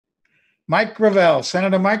Mike Gravel.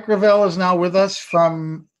 Senator Mike Gravel is now with us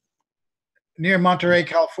from near Monterey,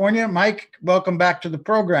 California. Mike, welcome back to the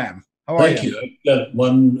program. How are you? Thank you. I've got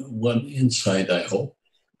one insight, I hope.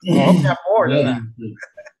 I hope you have more than that.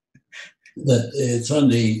 That it's on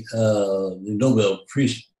the Nobel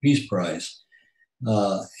Peace Prize,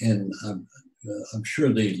 and I'm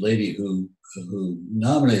sure the lady who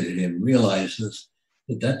nominated him realizes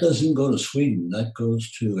that doesn't go to Sweden. That goes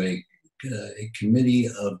to a committee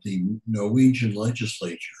of the Norwegian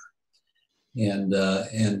legislature, and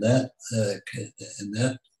that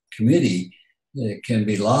committee can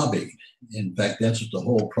be lobbied. In fact, that's what the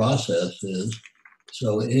whole process is.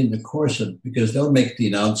 So in the course of, because they'll make the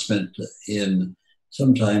announcement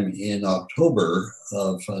sometime in October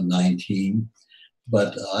of 19,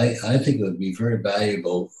 but I think it would be very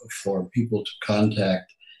valuable for people to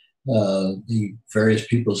contact the various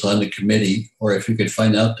peoples on the committee, or if you could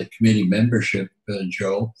find out the committee membership,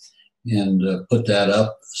 Joe, and put that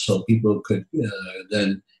up so people could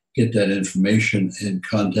then get that information and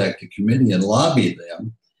contact the committee and lobby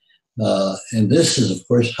them. And this is, of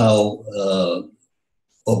course, how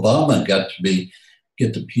Obama got to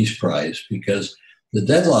get the Peace Prize, because the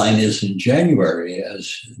deadline is in January,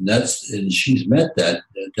 and she's met that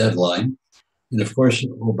deadline. And of course,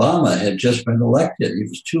 Obama had just been elected. He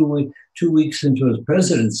was two weeks into his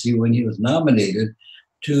presidency when he was nominated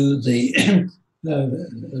to the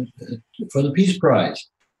for the Peace Prize.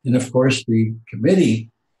 And of course, the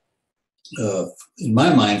committee, in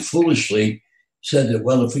my mind, foolishly said that,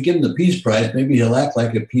 well, if we give him the Peace Prize, maybe he'll act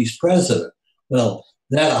like a peace president. Well,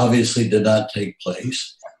 that obviously did not take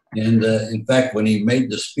place. And in fact, when he made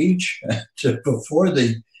the speech before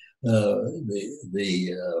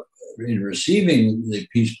in receiving the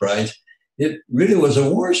Peace Prize, it really was a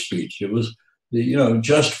war speech. It was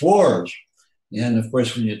just wars. And of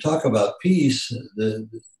course, when you talk about peace,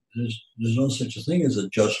 there's no such a thing as a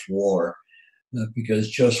just war, because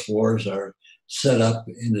just wars are set up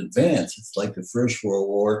in advance. It's like the First World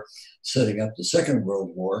War setting up the Second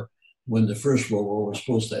World War, when the First World War was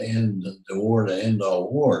supposed to end the war to end all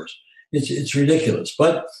wars. It's ridiculous.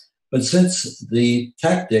 But since the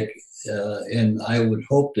tactic, and I would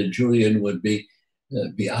hope that Julian would be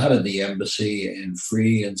out of the embassy and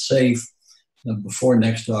free and safe before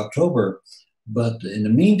next October. But in the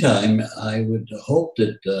meantime, I would hope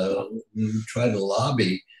that we would try to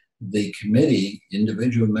lobby the committee,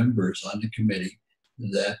 individual members on the committee,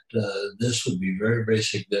 that this would be very, very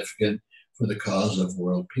significant for the cause of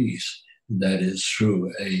world peace. That is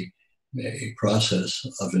through a process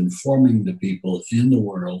of informing the people in the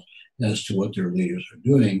world as to what their leaders are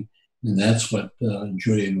doing. And that's what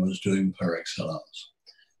Julian was doing par excellence.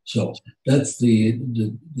 So that's the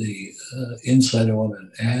insight I want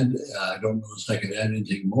to add. I don't know if I could add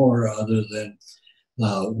anything more other than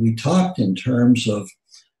we talked in terms of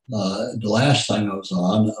the last time I was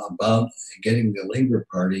on about getting the Labour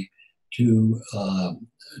Party to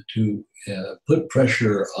put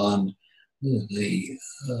pressure on the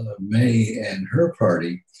May and her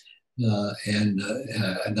party, and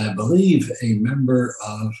I believe a member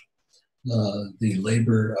of the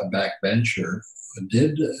Labour backbencher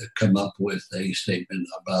did come up with a statement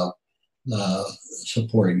about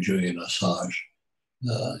supporting Julian Assange.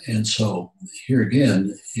 And so here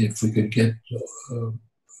again, if we could get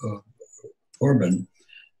Corbyn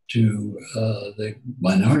to the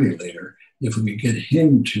minority leader, if we could get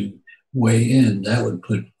him to weigh in, that would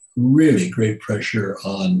put really great pressure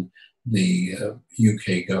on the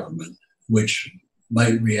UK government, which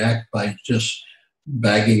might react by just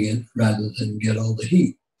bagging it rather than get all the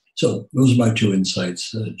heat. So those are my two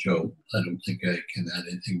insights, Joe. I don't think I can add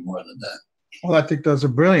anything more than that. Well, I think those are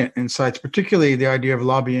brilliant insights, particularly the idea of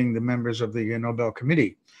lobbying the members of the Nobel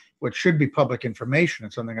Committee, which should be public information.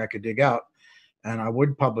 It's something I could dig out, and I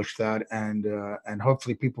would publish that, and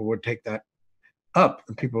hopefully people would take that up,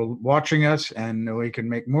 and people watching us, and we can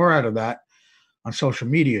make more out of that on social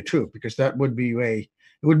media too, because that would be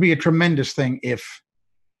a tremendous thing if,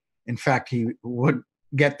 in fact, he would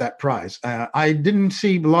get that prize. I didn't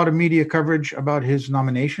see a lot of media coverage about his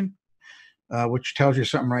nomination, which tells you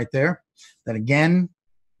something right there. That again,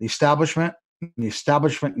 the establishment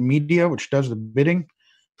media, which does the bidding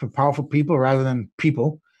for powerful people rather than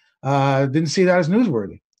people, didn't see that as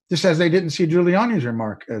newsworthy. Just as they didn't see Giuliani's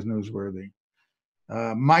remark as newsworthy.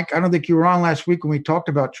 Mike, I don't think you were on last week when we talked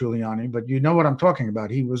about Giuliani, but you know what I'm talking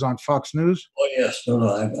about. He was on Fox News. Oh yes, no,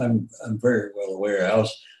 I'm very well aware.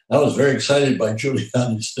 I was very excited by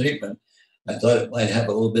Giuliani's statement. I thought it might have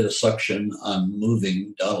a little bit of suction on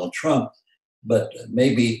moving Donald Trump, but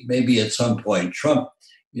maybe at some point Trump,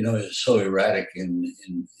 is so erratic in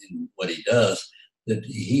what he does that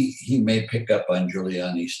he may pick up on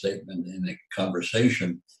Giuliani's statement in a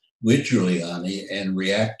conversation with Giuliani and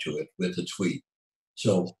react to it with a tweet.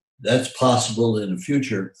 So that's possible in the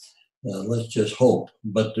future. Let's just hope.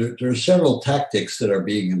 But there are several tactics that are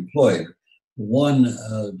being employed. One,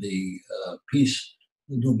 the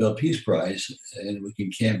Nobel Peace Prize, and we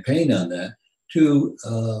can campaign on that. Two,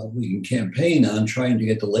 we can campaign on trying to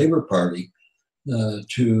get the Labour Party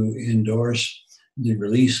to endorse the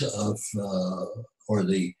release of or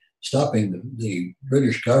the stopping the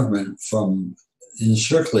British government from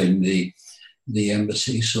encircling the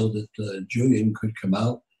embassy so that Julian could come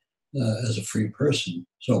out as a free person.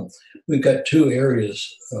 So we've got two areas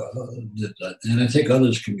and I think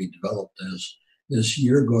others can be developed as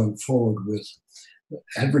you're going forward with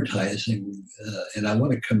advertising. And I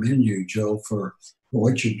want to commend you, Joe, for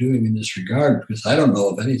what you're doing in this regard, because I don't know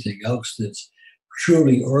of anything else that's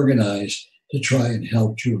truly organized to try and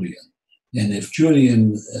help Julian. And if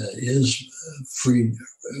Julian is free,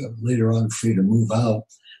 later on free to move out,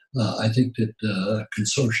 I think that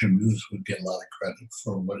Consortium News would get a lot of credit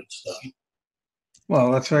for what it's done.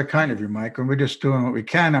 Well, that's very kind of you, Mike. And we're just doing what we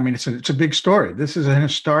can. I mean, it's a big story. This is an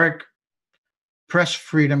historic press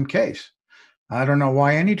freedom case. I don't know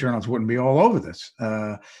why any journals wouldn't be all over this,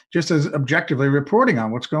 just as objectively reporting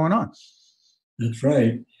on what's going on. That's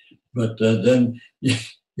right. But then you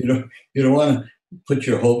don't want to put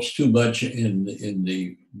your hopes too much in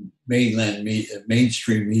the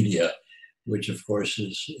mainstream media, which of course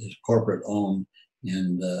is corporate owned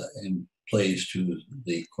and plays to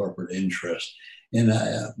the corporate interest. And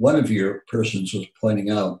one of your persons was pointing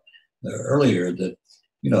out earlier that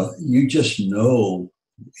you just know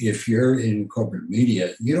if you're in corporate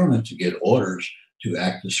media, you don't have to get orders to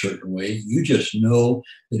act a certain way. You just know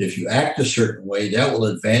that if you act a certain way, that will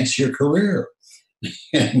advance your career.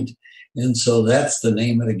 And so that's the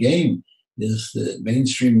name of the game, is that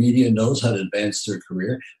mainstream media knows how to advance their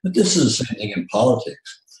career. But this is the same thing in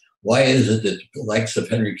politics. Why is it that the likes of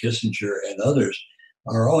Henry Kissinger and others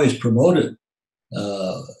are always promoted?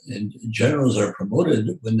 And generals are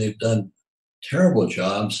promoted when they've done terrible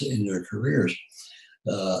jobs in their careers.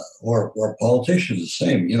 Or politicians the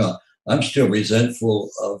same. I'm still resentful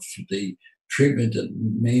of the treatment that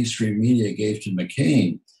mainstream media gave to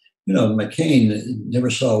McCain. McCain never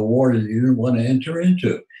saw a war that he didn't want to enter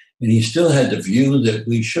into. And he still had the view that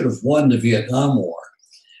we should have won the Vietnam War,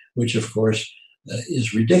 which of course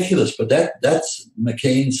is ridiculous. But that's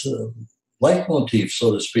McCain's leitmotif,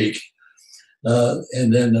 so to speak.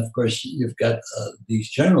 And then, of course, you've got these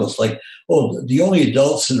generals like, the only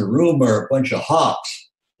adults in the room are a bunch of hawks.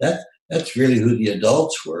 That's really who the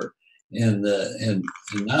adults were. And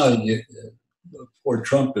now poor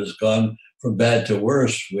Trump has gone from bad to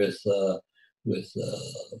worse with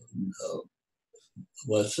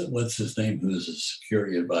what's his name, who's a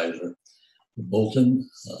security advisor, Bolton.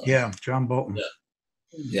 John Bolton.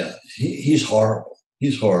 Yeah, he's horrible.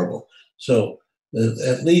 He's horrible. So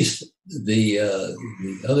at least the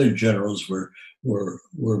other generals were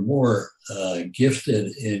more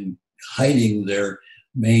gifted in hiding their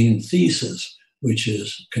main thesis, which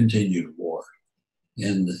is continued war.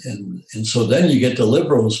 And so then you get the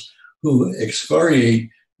liberals who excoriate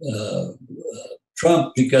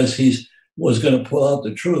Trump because he was going to pull out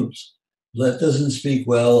the troops. That doesn't speak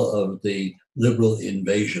well of the liberal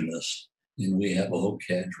invasionists, and we have a whole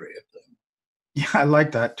cadre of them. Yeah, I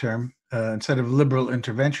like that term. Instead of liberal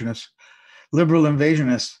interventionists, liberal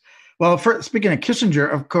invasionists. Well, speaking of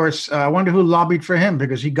Kissinger, of course, I wonder who lobbied for him,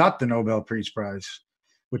 because he got the Nobel Peace Prize,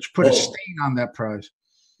 which put a stain on that prize.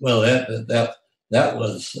 Well, that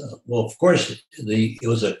was of course it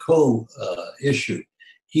was a co-issue.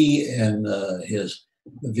 He and his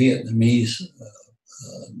Vietnamese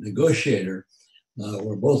negotiator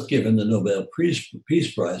were both given the Nobel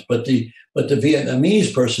Peace Prize, but the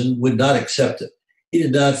Vietnamese person would not accept it. He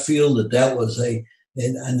did not feel that was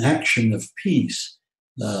an action of peace.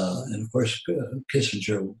 And of course,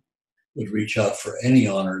 Kissinger would reach out for any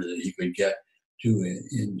honor that he could get to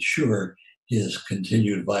ensure his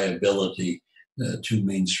continued viability to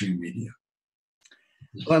mainstream media.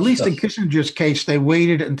 Well, at least in Kissinger's case, they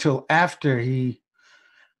waited until after he,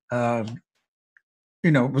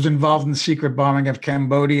 was involved in the secret bombing of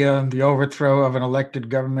Cambodia, the overthrow of an elected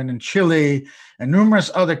government in Chile, and numerous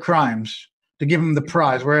other crimes to give him the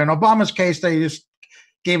prize. Where in Obama's case, they just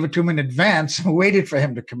gave it to him in advance and waited for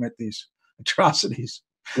him to commit these atrocities.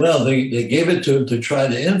 Well, they gave it to him to try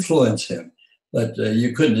to influence him, but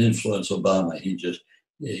you couldn't influence Obama. He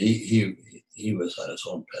was on his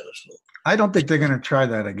own pedestal. I don't think they're going to try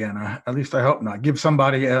that again. At least I hope not. Give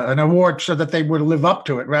somebody an award so that they would live up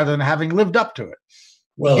to it rather than having lived up to it.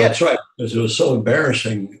 Well, Yeah. that's right, because it was so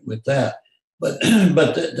embarrassing with that. But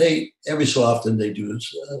but they every so often they do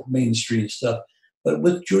mainstream stuff. But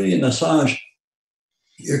with Julian Assange,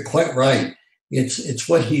 you're quite right. It's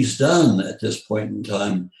what he's done at this point in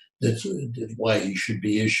time that's why he should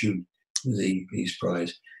be issued the Peace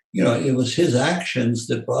Prize. You know, it was his actions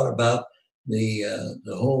that brought about the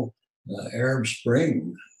whole Arab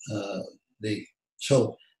Spring. The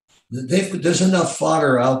so there's enough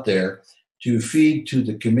fodder out there to feed to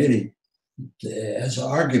the committee as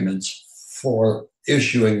arguments for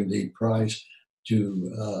issuing the prize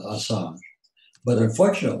to Assange. But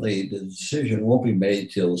unfortunately, the decision won't be made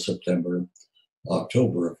till September,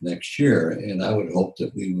 October of next year. And I would hope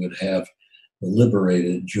that we would have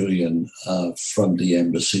liberated Julian from the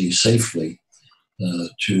embassy safely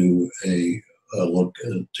to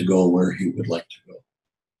to go where he would like to go.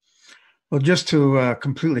 Well, just to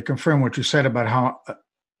completely confirm what you said about how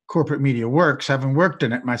corporate media works, having worked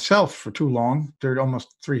in it myself for too long,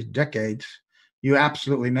 almost 3 decades, you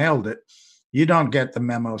absolutely nailed it. You don't get the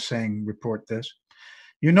memo saying report this.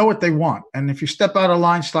 You know what they want. And if you step out of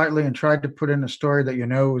line slightly and try to put in a story that you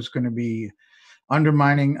know is going to be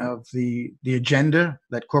undermining of the agenda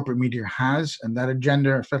that corporate media has, and that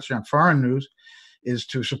agenda, especially on foreign news, is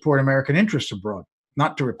to support American interests abroad,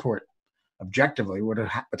 not to report objectively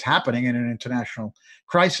what's happening in an international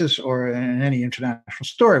crisis or in any international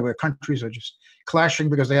story where countries are just clashing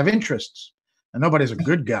because they have interests. And nobody's a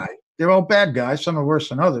good guy. They're all bad guys. Some are worse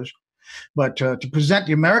than others. But to present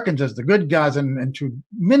the Americans as the good guys and to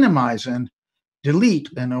minimize and delete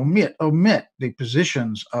and omit the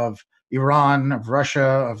positions of Iran, of Russia,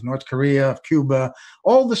 of North Korea, of Cuba,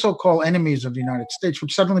 all the so-called enemies of the United States,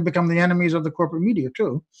 which suddenly become the enemies of the corporate media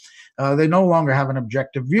too. They no longer have an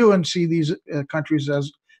objective view and see these countries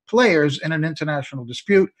as players in an international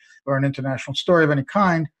dispute or an international story of any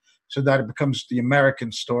kind, so that it becomes the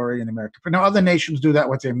American story in America. But now other nations do that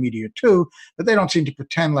with their media too, but they don't seem to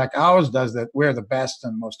pretend like ours does, that we're the best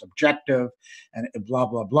and most objective and blah,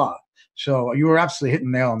 blah, blah. So you were absolutely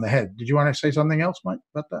hitting the nail on the head. Did you want to say something else, Mike,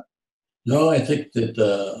 about that? No, I think that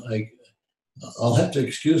I'll have to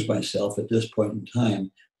excuse myself at this point in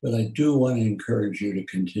time, but I do want to encourage you to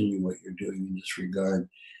continue what you're doing in this regard,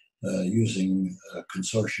 using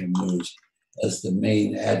Consortium News as the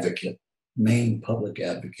main public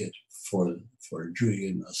advocate for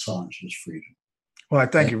Julian Assange's freedom. Well, I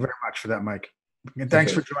thank you very much for that, Mike. And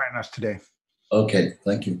thanks for joining us today. Okay,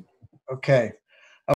 thank you. Okay.